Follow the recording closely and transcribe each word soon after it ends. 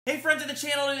Hey friends of the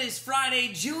channel, it is Friday,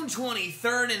 June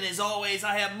 23rd, and as always,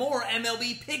 I have more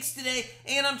MLB picks today,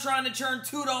 and I'm trying to turn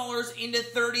 $2 into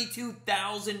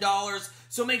 $32,000.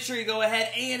 So make sure you go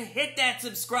ahead and hit that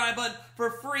subscribe button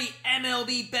for free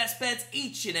MLB best bets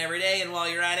each and every day. And while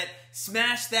you're at it,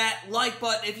 smash that like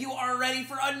button if you are ready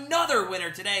for another winner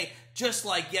today, just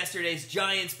like yesterday's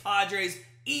Giants-Padres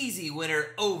easy winner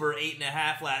over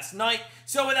 8.5 last night.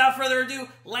 So without further ado,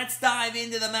 let's dive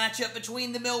into the matchup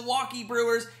between the Milwaukee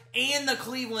Brewers and the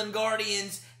Cleveland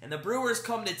Guardians. And the Brewers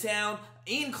come to town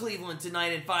in Cleveland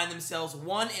tonight and find themselves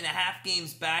 1.5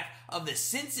 games back of the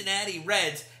Cincinnati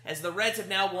Reds, as the Reds have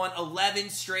now won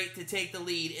 11 straight to take the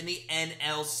lead in the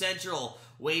NL Central.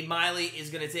 Wade Miley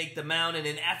is going to take the mound in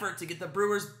an effort to get the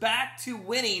Brewers back to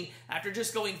winning after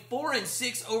just going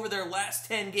 4-6 over their last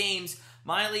 10 games.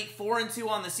 Miley 4-2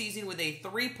 on the season with a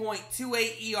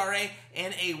 3.28 ERA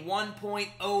and a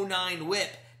 1.09 whip.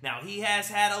 Now, he has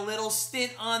had a little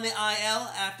stint on the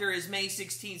IL after his May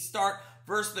 16th start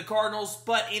versus the Cardinals,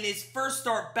 but in his first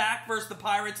start back versus the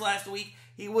Pirates last week,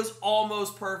 he was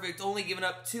almost perfect, only giving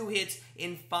up 2 hits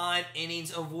in 5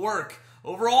 innings of work.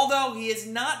 Overall, though, he has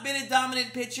not been a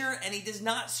dominant pitcher, and he does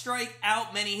not strike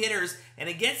out many hitters. And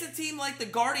against a team like the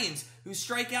Guardians, who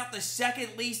strike out the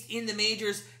second least in the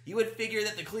majors, you would figure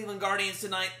that the Cleveland Guardians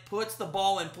tonight puts the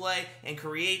ball in play and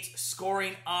creates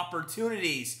scoring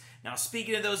opportunities. Now,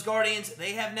 speaking of those Guardians,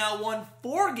 they have now won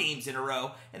 4 games in a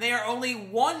row, and they are only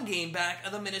 1 game back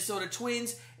of the Minnesota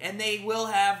Twins, and they will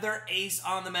have their ace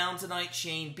on the mound tonight,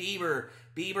 Shane Bieber.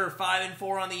 Bieber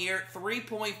 5-4 on the year,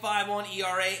 3.51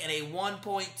 ERA and a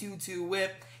 1.22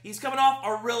 whip. He's coming off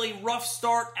a really rough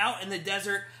start out in the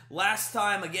desert. Last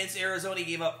time against Arizona,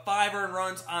 he gave up 5 earned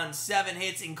runs on 7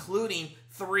 hits, including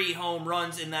 3 home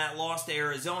runs in that loss to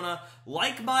Arizona.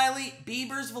 Like Miley,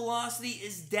 Bieber's velocity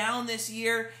is down this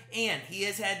year, and he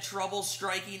has had trouble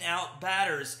striking out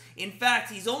batters. In fact,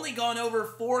 he's only gone over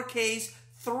 4 Ks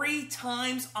 3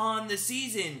 times on the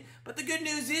season. But the good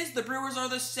news is the Brewers are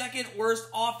the second worst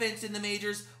offense in the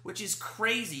majors, which is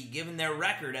crazy given their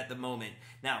record at the moment.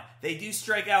 Now, they do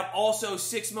strike out also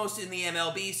 6th most in the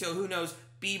MLB, so who knows,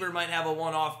 Bieber might have a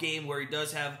one-off game where he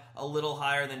does have a little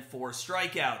higher than 4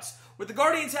 strikeouts. With the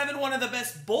Guardians having one of the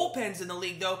best bullpens in the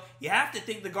league, though, you have to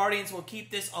think the Guardians will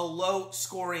keep this a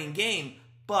low-scoring game.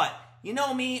 But you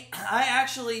know me, I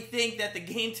actually think that the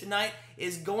game tonight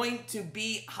is going to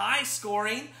be high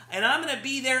scoring, and I'm going to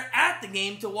be there at the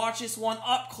game to watch this one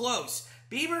up close.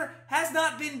 Bieber has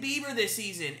not been Bieber this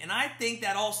season, and I think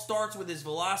that all starts with his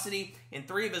velocity. In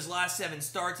 3 of his last 7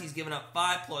 starts, he's given up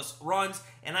 5+ runs,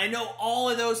 and I know all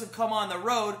of those have come on the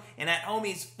road, and at home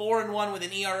he's 4-1 with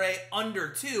an ERA under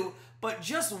 2. But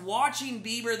just watching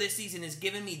Bieber this season has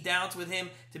given me doubts with him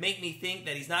to make me think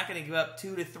that he's not going to give up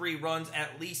 2 to 3 runs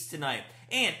at least tonight.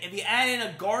 And if you add in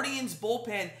a Guardians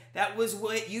bullpen that was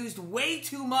used way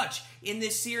too much in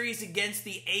this series against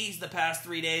the A's the past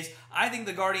 3 days, I think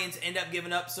the Guardians end up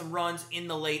giving up some runs in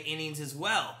the late innings as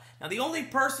well. Now, the only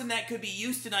person that could be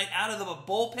used tonight out of the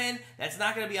bullpen that's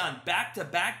not going to be on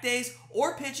back-to-back days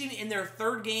or pitching in their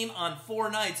 3rd game on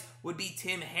 4 nights would be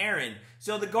Tim Herrin.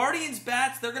 So the Guardians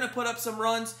bats, they're going to put up some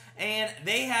runs, and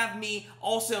they have me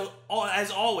also,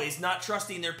 as always, not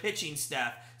trusting their pitching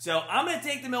staff. So I'm going to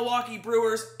take the Milwaukee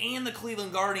Brewers and the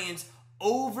Cleveland Guardians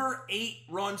over 8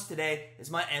 runs today as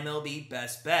my MLB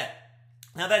best bet.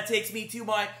 Now that takes me to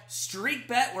my streak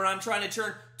bet where I'm trying to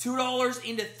turn $2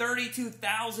 into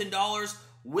 $32,000.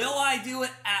 Will I do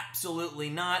it? Absolutely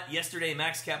not. Yesterday,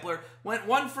 Max Kepler went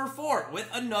 1 for 4 with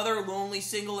another lonely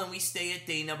single, and we stay at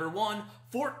day number 1.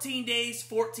 14 days,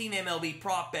 14 MLB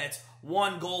prop bets,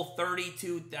 1 goal,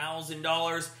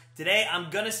 $32,000. Today, I'm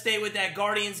going to stay with that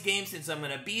Guardians game since I'm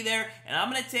going to be there, and I'm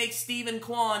going to take Steven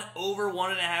Kwan over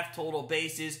 1.5 total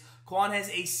bases. Kwan has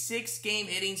a 6-game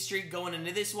hitting streak going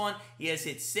into this one. He has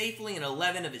hit safely in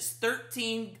 11 of his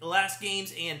 13 last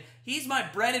games, and he's my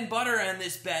bread and butter on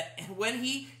this bet. And when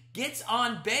he gets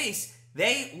on base,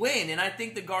 they win, and I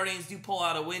think the Guardians do pull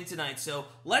out a win tonight. So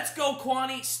let's go,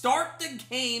 Kwani. Start the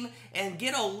game and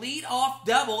get a lead-off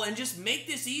double and just make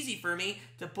this easy for me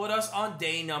to put us on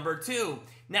day number 2.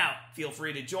 Now, feel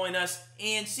free to join us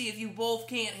and see if you both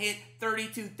can't hit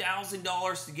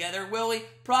 $32,000 together. Will we?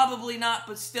 Probably not,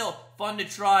 but still fun to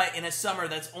try in a summer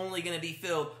that's only going to be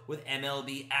filled with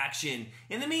MLB action.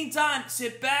 In the meantime,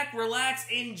 sit back, relax,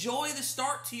 enjoy the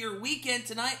start to your weekend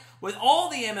tonight with all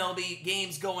the MLB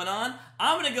games going on.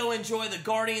 I'm going to go enjoy the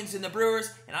Guardians and the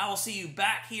Brewers, and I will see you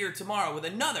back here tomorrow with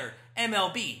another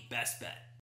MLB Best Bet.